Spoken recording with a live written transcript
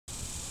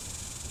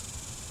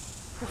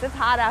because it's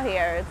hot out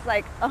here. It's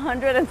like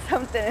 100 and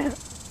something.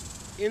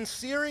 In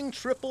searing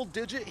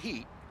triple-digit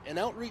heat, an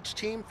outreach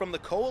team from the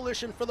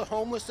Coalition for the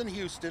Homeless in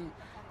Houston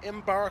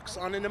embarks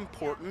on an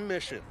important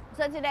mission.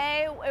 So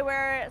today,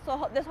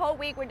 this whole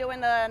week we're doing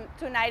the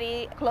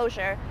 290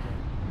 closure.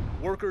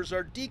 Workers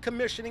are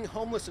decommissioning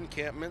homeless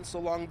encampments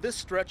along this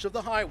stretch of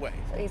the highway.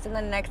 So he's in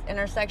the next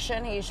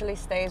intersection. He usually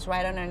stays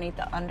right underneath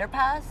the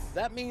underpass.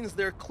 That means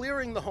they're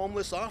clearing the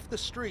homeless off the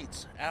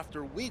streets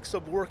after weeks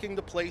of working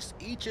to place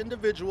each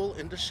individual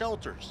into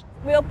shelters.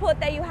 We'll put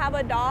that you have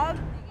a dog.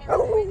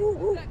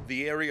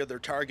 The area they're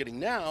targeting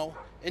now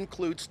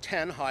includes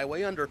 10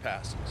 highway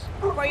underpasses.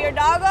 For your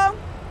doggo,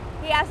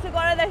 he has to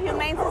go to the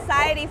Humane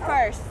Society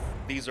first.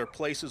 These are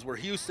places where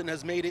Houston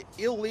has made it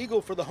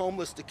illegal for the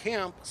homeless to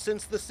camp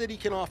since the city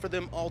can offer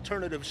them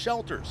alternative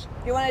shelters.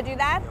 You want to do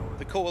that?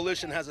 The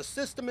coalition has a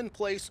system in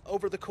place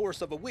over the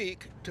course of a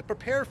week to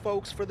prepare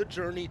folks for the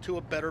journey to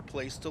a better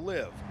place to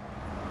live.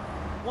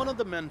 One of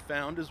the men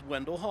found is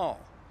Wendell Hall.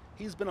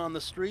 He's been on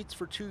the streets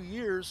for 2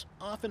 years,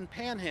 often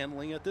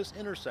panhandling at this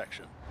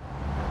intersection.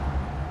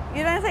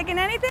 You not taking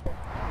anything?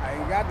 I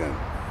ain't got them.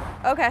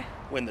 Okay.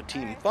 When the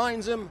team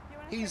finds him,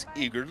 he's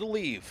eager to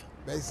leave.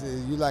 Basically,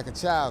 you like a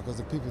child because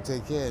the people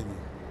take care of you.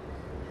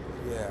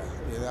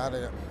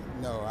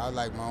 I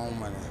like my own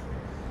money.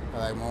 I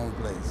like my own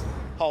place.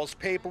 Hall's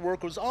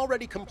paperwork was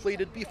already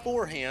completed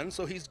beforehand,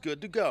 so he's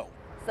good to go.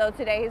 So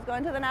today he's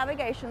going to the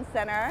navigation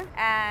center,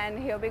 and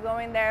he'll be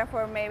going there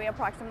for maybe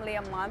approximately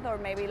a month or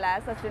maybe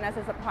less. As soon as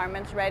his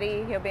apartment's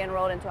ready, he'll be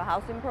enrolled into a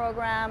housing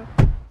program.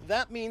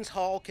 That means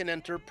Hall can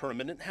enter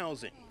permanent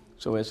housing.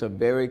 So it's a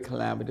very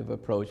collaborative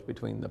approach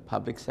between the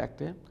public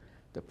sector,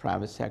 the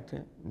private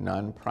sector,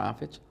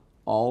 nonprofits,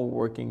 all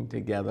working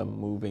together,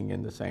 moving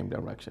in the same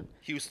direction.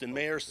 Houston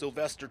Mayor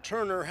Sylvester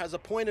Turner has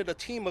appointed a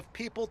team of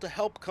people to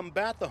help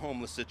combat the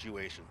homeless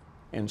situation.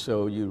 And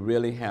so you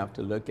really have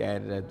to look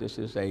at it as this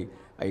is a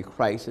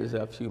crisis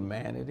of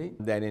humanity,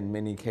 that in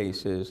many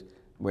cases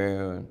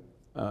where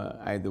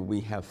either we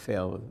have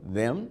failed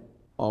them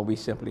or we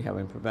simply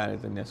haven't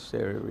provided the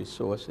necessary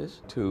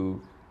resources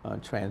to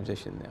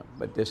transition them.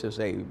 But this is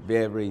a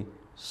very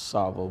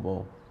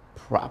solvable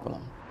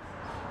problem.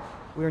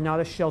 We are not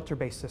a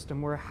shelter-based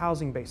system, we're a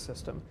housing-based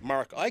system.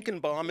 Mark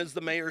Eichenbaum is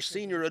the mayor's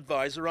senior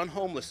advisor on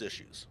homeless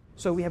issues.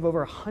 So we have over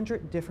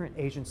 100 different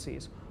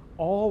agencies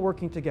all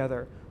working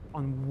together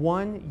on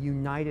one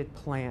united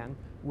plan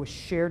with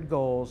shared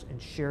goals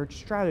and shared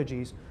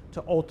strategies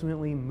to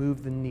ultimately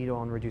move the needle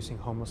on reducing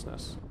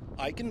homelessness.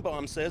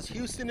 Eichenbaum says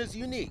Houston is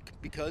unique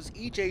because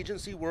each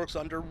agency works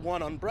under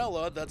one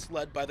umbrella that's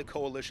led by the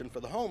Coalition for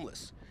the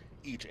Homeless.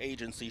 Each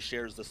agency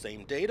shares the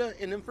same data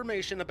and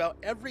information about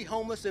every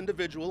homeless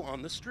individual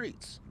on the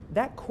streets.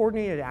 That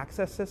coordinated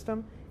access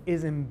system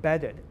is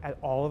embedded at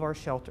all of our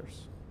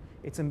shelters.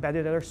 It's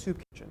embedded at our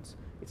soup kitchens.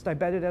 It's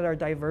embedded at our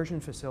diversion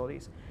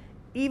facilities.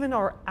 Even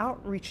our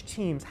outreach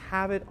teams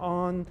have it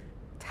on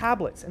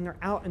tablets, and they're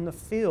out in the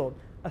field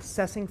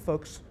assessing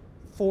folks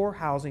for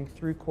housing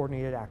through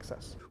coordinated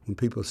access. When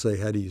people say,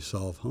 how do you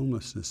solve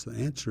homelessness? The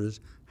answer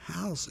is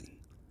housing.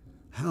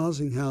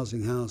 Housing,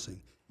 housing, housing.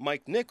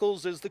 Mike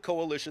Nichols is the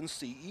coalition's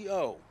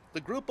CEO.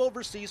 The group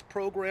oversees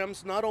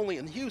programs not only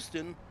in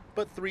Houston,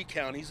 but 3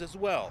 counties as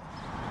well.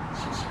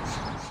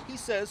 He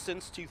says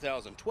since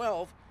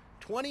 2012,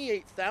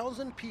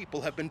 28,000 people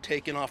have been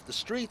taken off the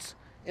streets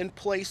and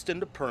placed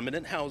into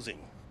permanent housing.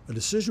 A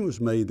decision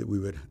was made that we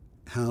would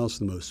house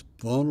the most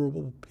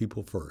vulnerable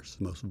people first,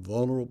 the most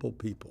vulnerable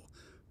people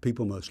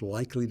most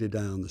likely to die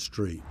on the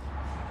street.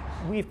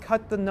 We've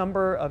cut the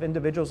number of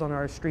individuals on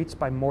our streets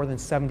by more than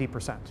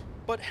 70%.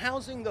 But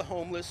housing the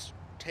homeless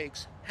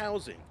takes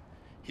housing.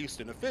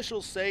 Houston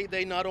officials say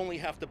they not only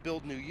have to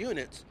build new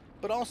units,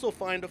 but also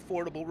find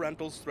affordable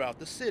rentals throughout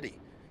the city,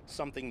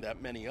 something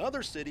that many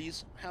other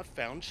cities have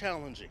found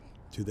challenging.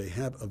 Do they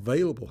have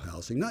available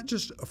housing, not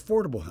just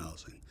affordable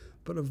housing,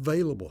 but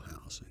available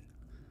housing?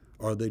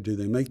 Or do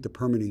they make the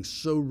permitting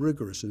so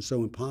rigorous and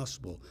so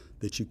impossible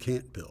that you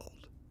can't build?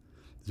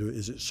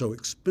 Is it so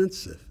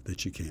expensive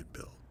that you can't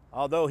build?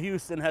 Although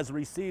Houston has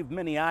received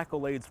many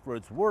accolades for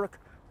its work,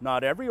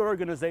 not every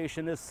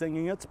organization is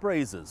singing its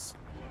praises.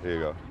 Here you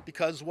go.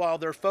 Because while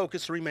their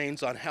focus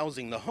remains on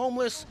housing the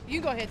homeless,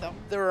 you go ahead though.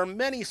 There are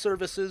many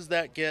services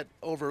that get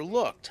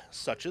overlooked,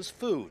 such as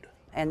food.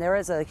 And there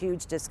is a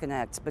huge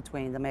disconnect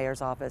between the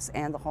mayor's office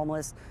and the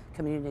homeless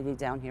community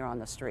down here on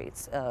the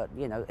streets.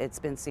 It's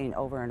been seen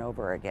over and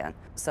over again.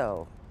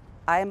 So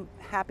I'm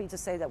happy to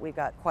say that we've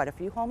got quite a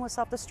few homeless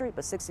off the street,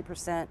 but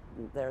 60%,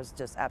 there's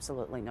just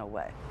absolutely no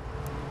way.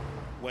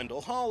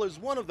 Wendell Hall is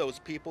one of those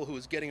people who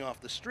is getting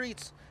off the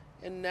streets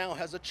and now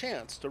has a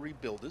chance to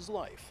rebuild his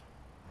life.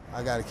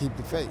 I got to keep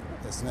the faith.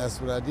 That's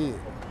what I did.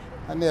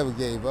 I never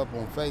gave up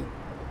on faith.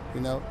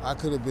 I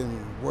could have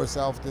been worse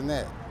off than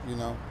that,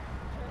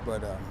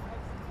 But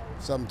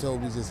something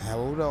told me just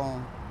hold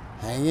on,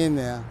 hang in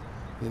there,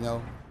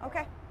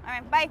 Okay, all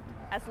right, bye.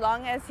 As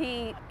long as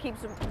he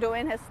keeps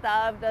doing his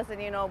stuff, doesn't,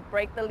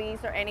 break the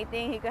lease or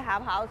anything, he could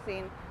have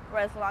housing for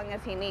as long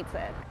as he needs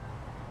it.